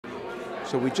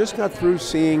So we just got through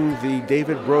seeing the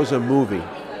David Broza movie.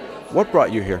 What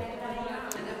brought you here?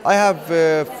 I have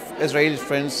Israeli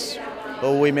friends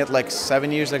who we met like 7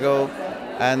 years ago,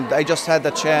 and I just had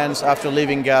the chance after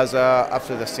leaving Gaza,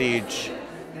 after the siege.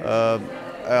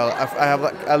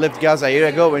 I left Gaza a year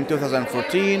ago in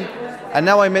 2014, and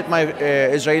now I met my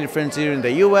Israeli friends here in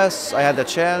the US. I had the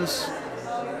chance,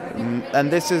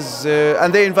 and this is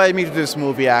and they invited me to this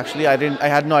movie. Actually, I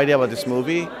had no idea about this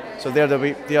movie, so they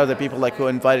are the people like who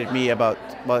invited me about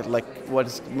like what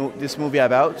is this movie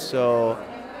about. So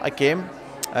I came,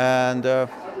 and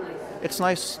it's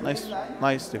nice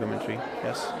documentary.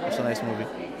 Yes, it's a nice movie.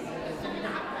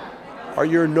 Are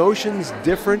your notions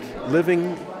different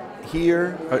living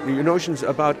here? Are your notions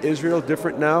about Israel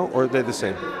different now, or are they the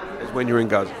same as when you were in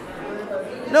Gaza?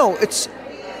 No,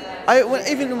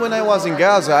 even when I was in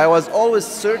Gaza, I was always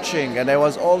searching, and I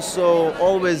was also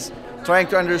always trying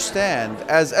to understand,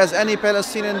 as any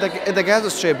Palestinian in the Gaza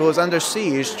Strip who was under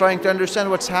siege, trying to understand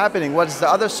what's happening, what the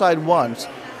other side wants,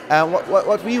 and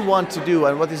what we want to do,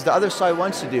 and what is the other side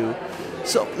wants to do.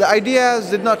 So the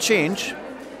ideas did not change.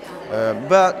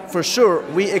 But for sure,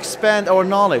 we expand our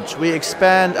knowledge, we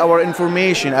expand our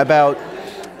information about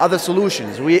other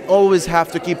solutions. We always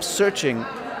have to keep searching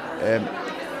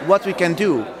what we can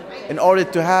do in order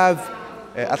to have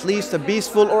at least a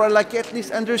peaceful or like at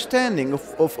least understanding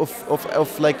of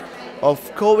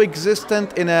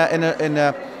coexistent in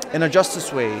a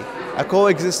justice way, a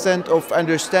coexistent of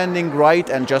understanding right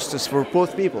and justice for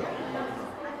both people.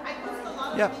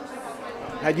 Yeah.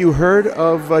 Had you heard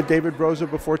of David Broza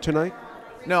before tonight?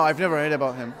 No, I've never heard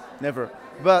about him, never.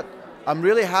 But I'm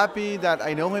really happy that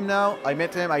I know him now. I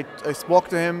met him, I spoke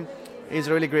to him. He's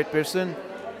a really great person.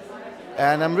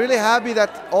 And I'm really happy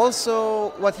that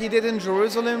also what he did in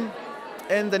Jerusalem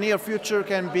in the near future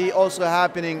can be also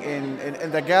happening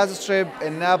in the Gaza Strip,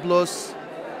 in Nablus,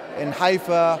 in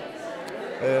Haifa,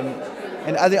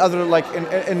 and other like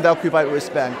in the occupied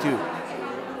West Bank too.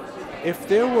 If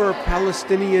there were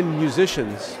Palestinian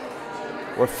musicians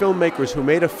or filmmakers who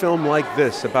made a film like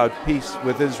this about peace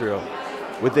with Israel,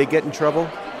 would they get in trouble?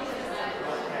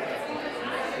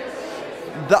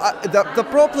 The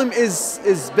problem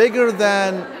is bigger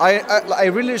than I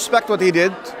really respect what he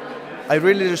did. I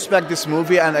really respect this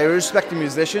movie, and I respect the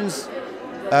musicians.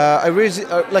 I really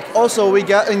like also we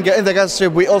got in the Gaza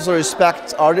Strip. We also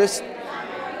respect artists.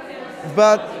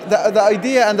 But the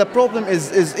idea and the problem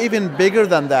is even bigger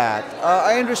than that.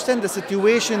 I understand the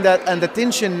situation and the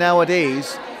tension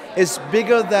nowadays is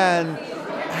bigger than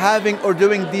having or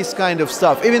doing this kind of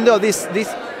stuff. Even though these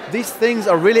things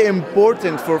are really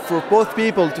important for both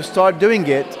people to start doing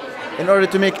it in order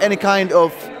to make any kind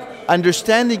of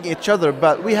understanding each other.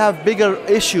 But we have bigger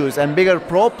issues and bigger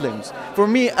problems. For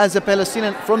me, as a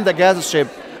Palestinian from the Gaza Strip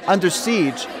under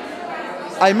siege,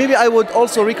 maybe I would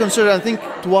also reconsider and think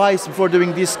twice before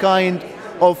doing this kind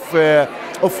of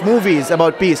movies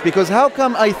about peace. Because how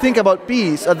come I think about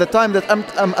peace at the time that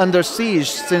I'm under siege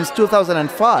since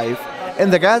 2005 in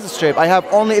the Gaza Strip? I have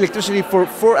only electricity for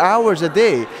 4 hours a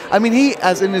day. I mean,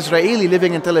 as an Israeli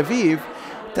living in Tel Aviv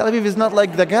is not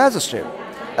like the Gaza Strip.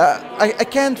 I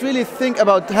can't really think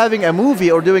about having a movie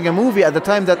or doing a movie at the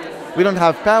time that we don't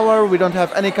have power, we don't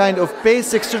have any kind of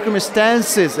basic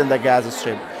circumstances in the Gaza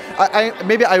Strip.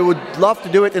 Maybe I would love to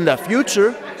do it in the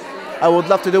future. I would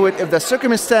love to do it if the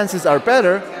circumstances are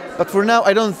better. But for now,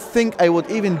 I don't think I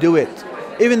would even do it,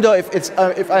 even though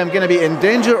if I'm going to be in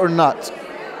danger or not.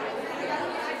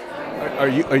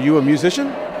 Are you a musician?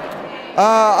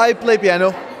 I play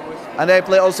piano, and I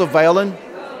play also violin.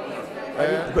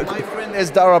 My friend is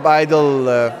the Arab Idol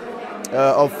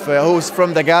who's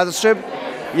from the Gaza Strip.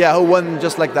 Yeah, who won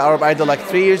just like the Arab Idol like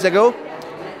 3 years ago.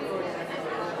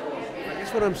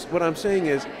 What I'm saying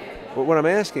is, what I'm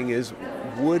asking is,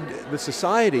 would the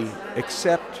society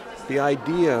accept the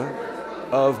idea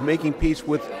of making peace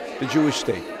with the Jewish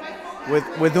state?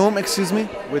 With whom, excuse me?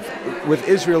 With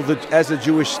Israel as a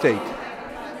Jewish state.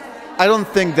 I don't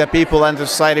think that people and the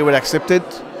society would accept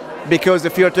it, because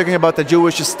if you're talking about the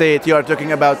Jewish state, you are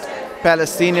talking about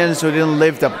Palestinians who didn't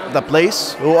leave the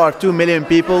place, who are 2 million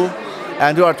people,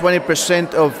 and who are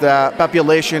 20% of the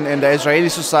population in the Israeli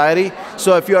society.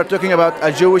 So if you are talking about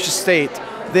a Jewish state,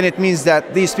 then it means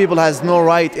that these people has no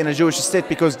right in a Jewish state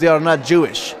because they are not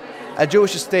Jewish. A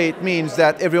Jewish state means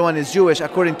that everyone is Jewish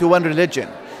according to one religion.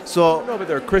 So no, but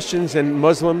there are Christians and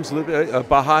Muslims,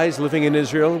 Baha'is living in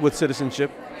Israel with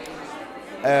citizenship.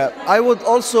 I would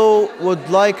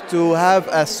like to have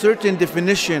a certain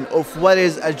definition of what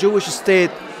is a Jewish state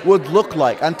would look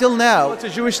like. Until now, what's a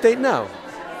Jewish state now?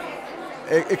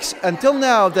 Until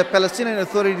now, the Palestinian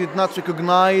Authority did not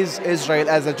recognize Israel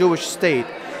as a Jewish state.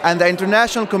 And the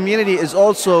international community is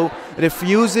also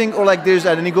refusing, or like there's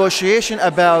a negotiation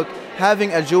about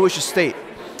having a Jewish state.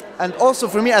 And also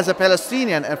for me as a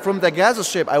Palestinian and from the Gaza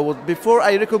Strip, before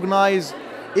I recognize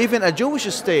even a Jewish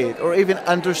state or even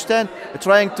understand,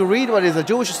 trying to read what is a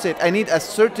Jewish state, I need a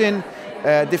certain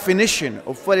definition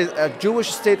of what a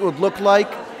Jewish state would look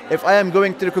like. If I am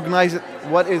going to recognize it,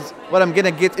 what I'm going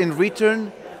to get in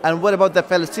return, and what about the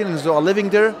Palestinians who are living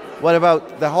there? What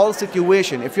about the whole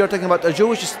situation? If you're talking about a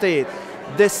Jewish state,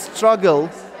 this struggle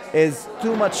is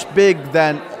too much big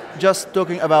than just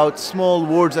talking about small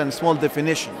words and small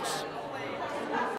definitions.